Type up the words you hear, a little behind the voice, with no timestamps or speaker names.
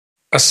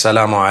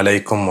Assalamu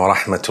alaikum wa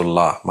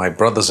rahmatullah. My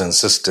brothers and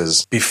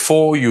sisters,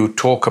 before you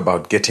talk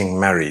about getting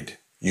married,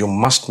 you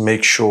must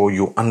make sure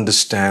you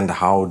understand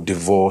how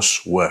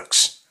divorce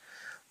works.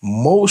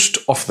 Most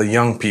of the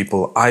young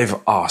people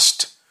I've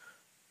asked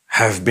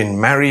have been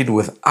married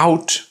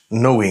without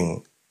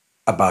knowing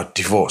about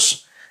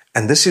divorce.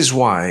 And this is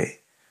why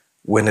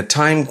when a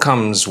time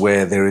comes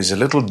where there is a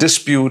little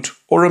dispute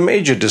or a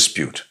major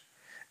dispute,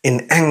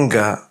 in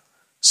anger,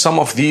 some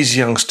of these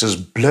youngsters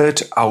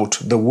blurt out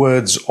the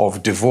words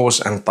of divorce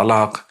and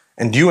talaq.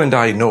 And you and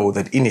I know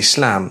that in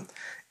Islam,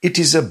 it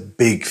is a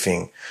big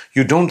thing.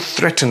 You don't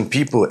threaten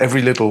people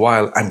every little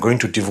while, I'm going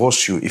to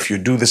divorce you. If you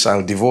do this,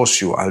 I'll divorce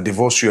you. I'll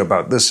divorce you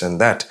about this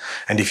and that.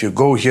 And if you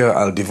go here,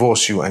 I'll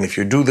divorce you. And if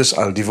you do this,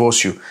 I'll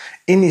divorce you.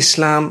 In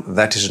Islam,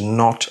 that is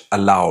not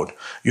allowed.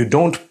 You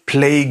don't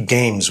play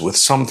games with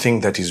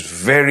something that is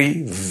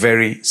very,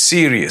 very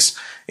serious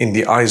in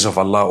the eyes of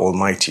Allah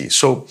Almighty.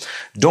 So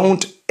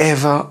don't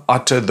ever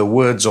utter the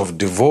words of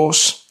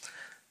divorce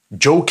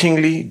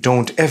jokingly.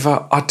 Don't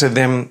ever utter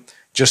them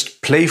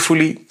just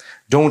playfully.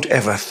 Don't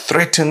ever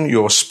threaten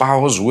your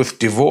spouse with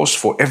divorce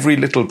for every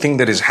little thing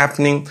that is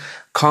happening.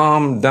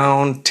 Calm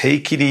down,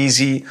 take it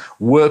easy,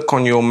 work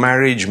on your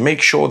marriage.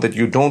 Make sure that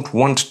you don't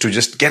want to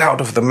just get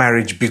out of the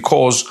marriage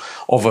because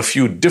of a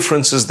few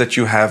differences that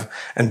you have.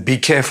 And be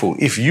careful.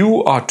 If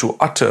you are to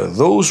utter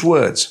those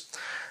words,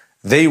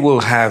 they will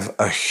have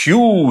a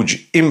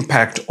huge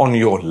impact on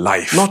your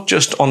life. Not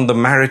just on the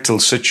marital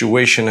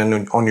situation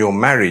and on your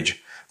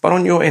marriage, but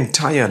on your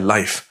entire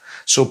life.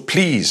 So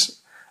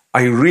please,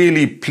 I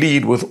really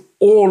plead with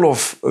all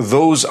of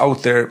those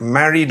out there,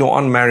 married or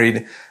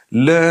unmarried,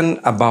 learn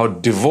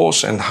about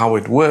divorce and how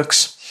it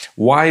works.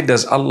 Why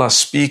does Allah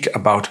speak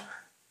about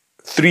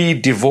 3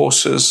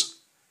 divorces?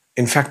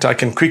 In fact, I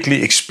can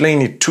quickly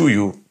explain it to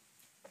you.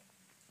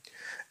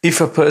 If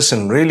a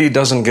person really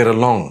doesn't get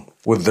along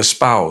with the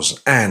spouse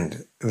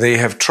and they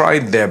have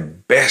tried their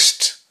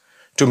best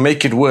to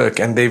make it work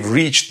and they've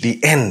reached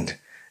the end,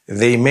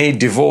 they may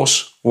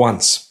divorce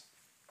once.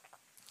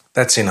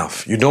 That's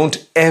enough. You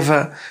don't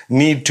ever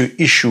need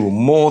to issue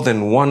more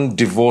than 1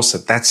 divorce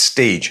at that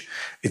stage.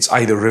 It's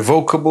either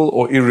revocable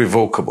or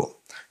irrevocable.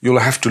 You'll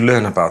have to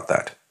learn about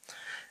that.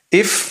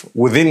 If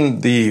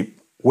within the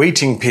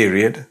waiting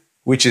period,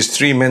 which is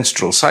 3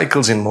 menstrual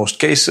cycles in most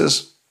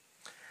cases,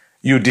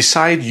 you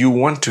decide you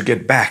want to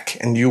get back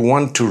and you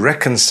want to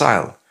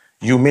reconcile,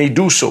 you may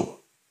do so.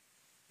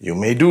 You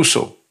may do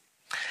so.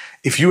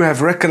 If you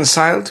have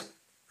reconciled,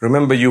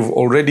 remember you've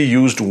already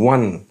used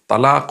 1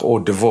 talaq or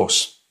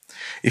divorce.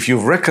 If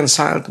you've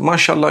reconciled,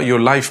 mashallah, your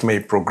life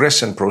may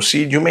progress and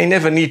proceed. You may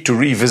never need to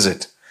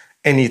revisit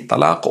any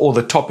talaq or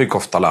the topic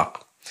of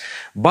talaq.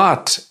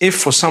 But if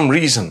for some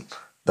reason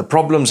the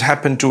problems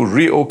happen to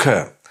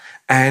reoccur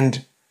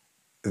and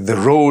the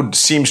road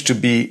seems to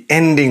be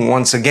ending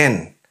once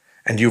again,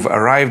 and you've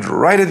arrived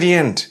right at the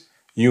end,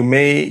 you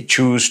may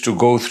choose to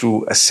go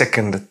through a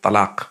second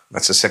talaq.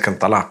 That's a second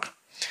talaq.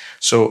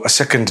 So a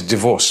second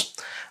divorce.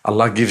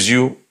 Allah gives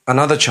you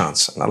another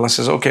chance. And Allah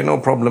says, okay, no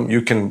problem.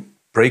 You can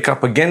break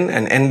up again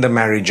and end the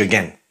marriage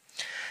again.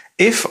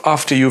 If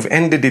after you've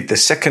ended it the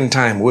second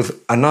time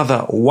with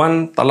another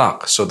 1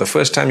 talaq, so the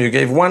first time you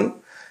gave 1,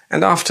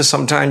 and after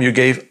some time you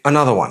gave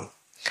another 1.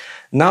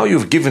 Now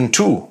you've given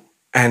 2.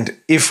 And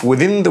if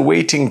within the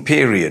waiting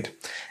period,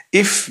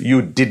 if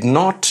you did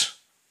not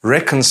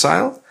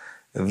reconcile,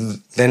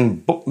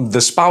 then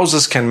the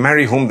spouses can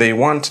marry whom they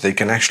want. They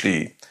can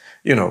actually,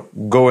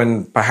 go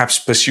and perhaps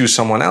pursue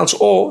someone else,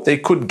 or they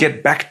could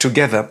get back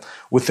together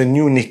with a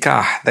new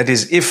nikah. That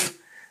is, if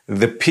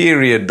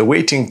the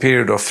waiting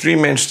period of 3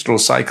 menstrual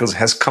cycles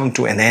has come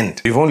to an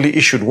end. You've only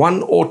issued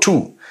 1 or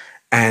 2,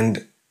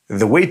 and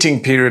the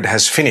waiting period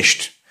has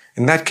finished.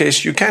 In that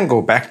case, you can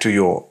go back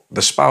to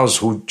the spouse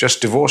who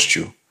just divorced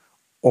you,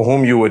 or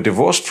whom you were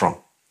divorced from.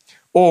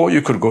 Or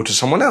you could go to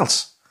someone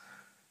else.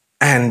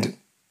 And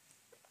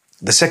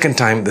the second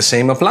time, the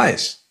same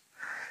applies.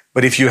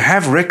 But if you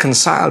have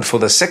reconciled for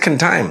the second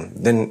time,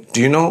 then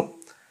do you know?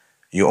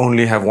 You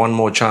only have 1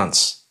 more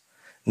chance.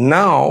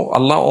 Now,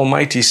 Allah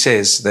Almighty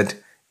says that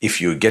if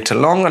you get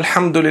along,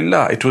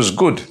 alhamdulillah, it was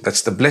good.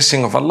 That's the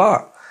blessing of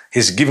Allah.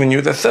 He's given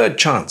you the 3rd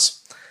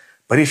chance.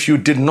 But if you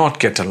did not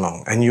get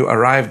along and you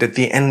arrived at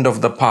the end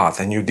of the path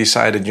and you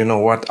decided, you know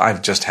what,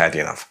 I've just had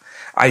enough.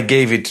 I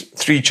gave it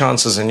 3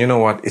 chances and you know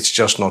what, it's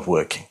just not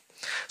working.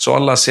 So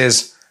Allah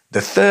says, the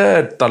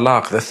 3rd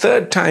talaq, the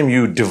 3rd time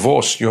you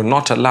divorce, you're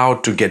not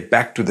allowed to get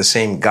back to the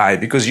same guy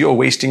because you're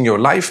wasting your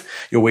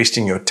life, you're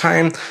wasting your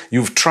time.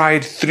 You've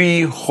tried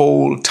 3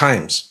 whole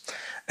times.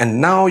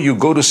 And now you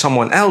go to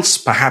someone else,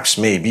 perhaps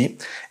maybe,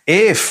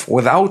 if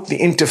without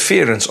the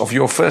interference of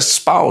your first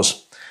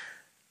spouse,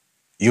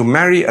 you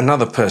marry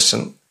another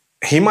person.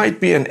 He might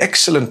be an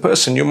excellent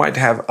person. You might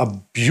have a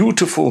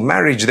beautiful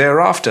marriage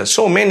thereafter.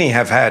 So many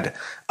have had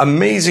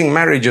amazing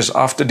marriages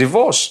after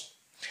divorce.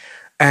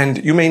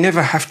 And you may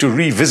never have to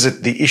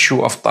revisit the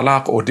issue of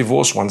talaq or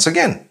divorce once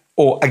again.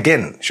 Or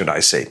again, should I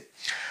say.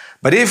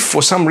 But if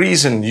for some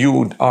reason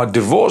you are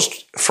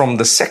divorced from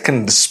the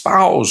second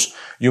spouse,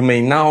 you may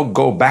now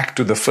go back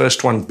to the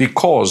first one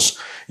because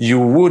you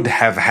would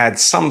have had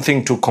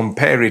something to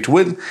compare it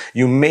with.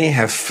 You may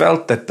have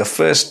felt that the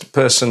first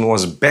person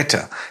was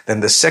better than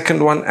the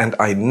second one, and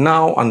I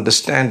now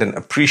understand and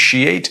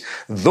appreciate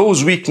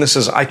those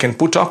weaknesses I can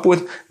put up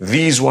with,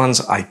 these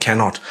ones I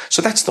cannot.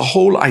 So that's the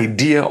whole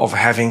idea of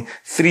having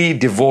 3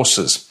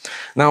 divorces.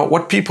 Now,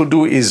 what people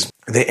do is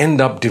they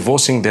end up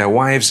divorcing their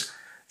wives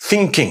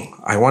thinking,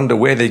 I wonder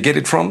where they get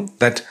it from,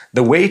 that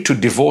the way to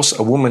divorce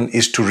a woman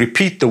is to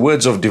repeat the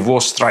words of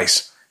divorce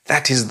thrice.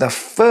 That is the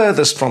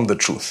furthest from the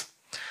truth.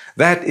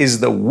 That is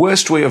the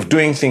worst way of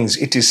doing things.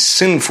 It is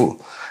sinful.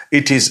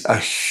 It is a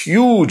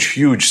huge,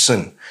 huge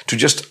sin to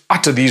just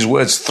utter these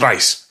words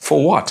thrice.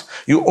 For what?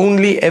 You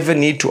only ever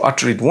need to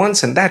utter it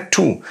once, and that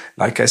too,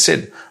 like I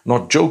said,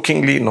 not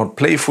jokingly, not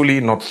playfully,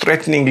 not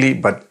threateningly,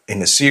 but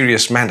in a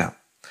serious manner.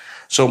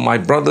 So my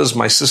brothers,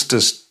 my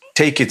sisters,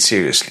 take it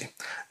seriously.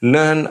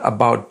 Learn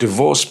about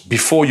divorce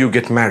before you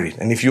get married.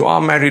 And if you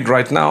are married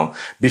right now,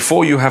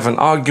 before you have an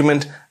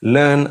argument,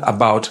 learn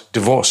about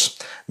divorce.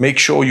 Make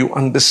sure you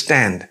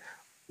understand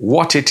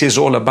what it is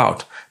all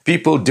about.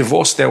 People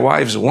divorce their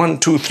wives 1,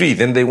 2, 3.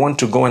 Then they want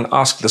to go and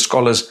ask the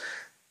scholars,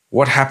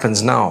 what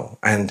happens now?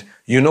 And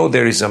you know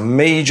there is a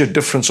major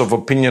difference of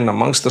opinion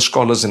amongst the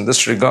scholars in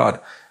this regard.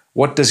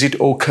 What does it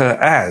occur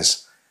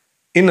as?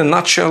 In a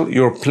nutshell,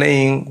 you're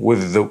playing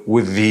with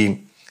the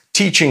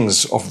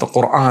teachings of the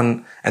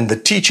Quran and the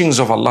teachings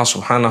of Allah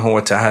subhanahu wa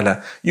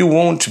ta'ala. You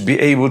won't be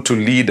able to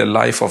lead a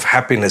life of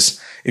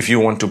happiness if you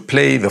want to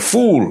play the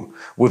fool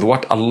with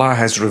what Allah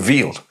has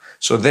revealed.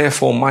 So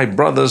therefore, my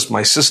brothers,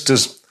 my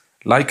sisters,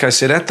 like I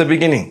said at the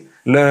beginning,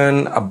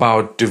 learn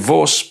about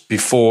divorce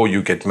before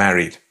you get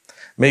married.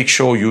 Make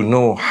sure you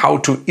know how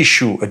to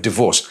issue a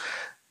divorce.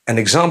 An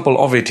example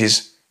of it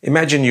is,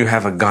 imagine you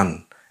have a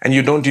gun and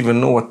you don't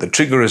even know what the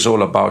trigger is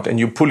all about, and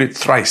you pull it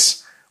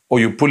thrice, or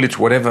you pull it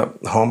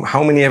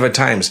how many ever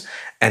times,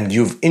 and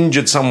you've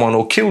injured someone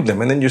or killed them,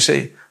 and then you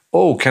say,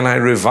 oh, can I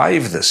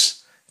revive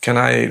this? Can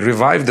I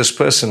revive this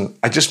person?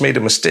 I just made a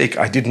mistake.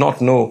 I did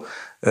not know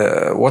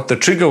what the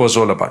trigger was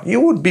all about.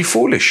 You would be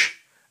foolish.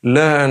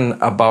 Learn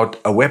about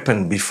a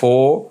weapon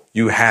before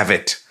you have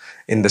it.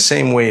 In the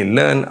same way,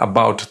 learn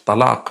about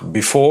Thalaq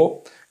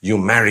before you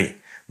marry.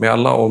 May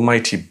Allah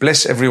Almighty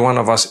bless every one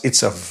of us.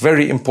 It's a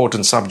very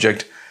important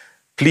subject.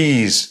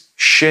 Please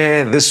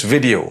share this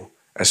video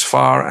as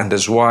far and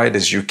as wide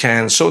as you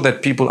can so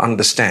that people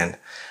understand.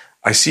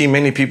 I see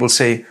many people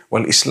say,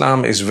 well,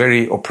 Islam is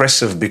very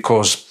oppressive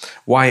because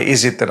why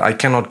is it that I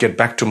cannot get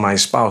back to my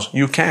spouse?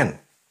 You can.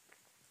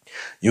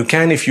 You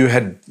can if you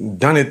had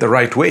done it the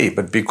right way,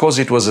 but because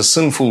it was a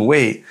sinful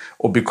way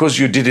or because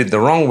you did it the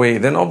wrong way,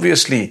 then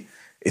obviously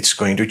it's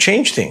going to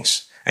change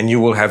things. And you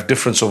will have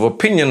difference of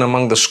opinion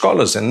among the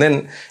scholars, and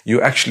then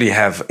you actually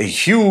have a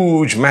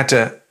huge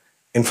matter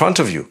in front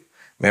of you.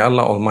 May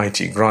Allah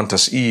Almighty grant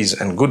us ease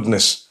and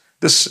goodness.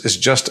 This is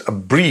just a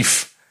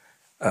brief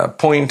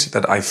point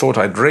that I thought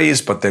I'd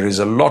raise, but there is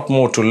a lot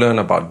more to learn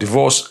about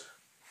divorce.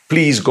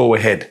 Please go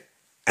ahead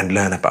and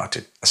learn about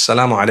it.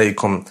 Assalamu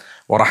alaikum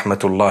wa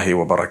rahmatullahi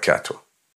wa barakatuh.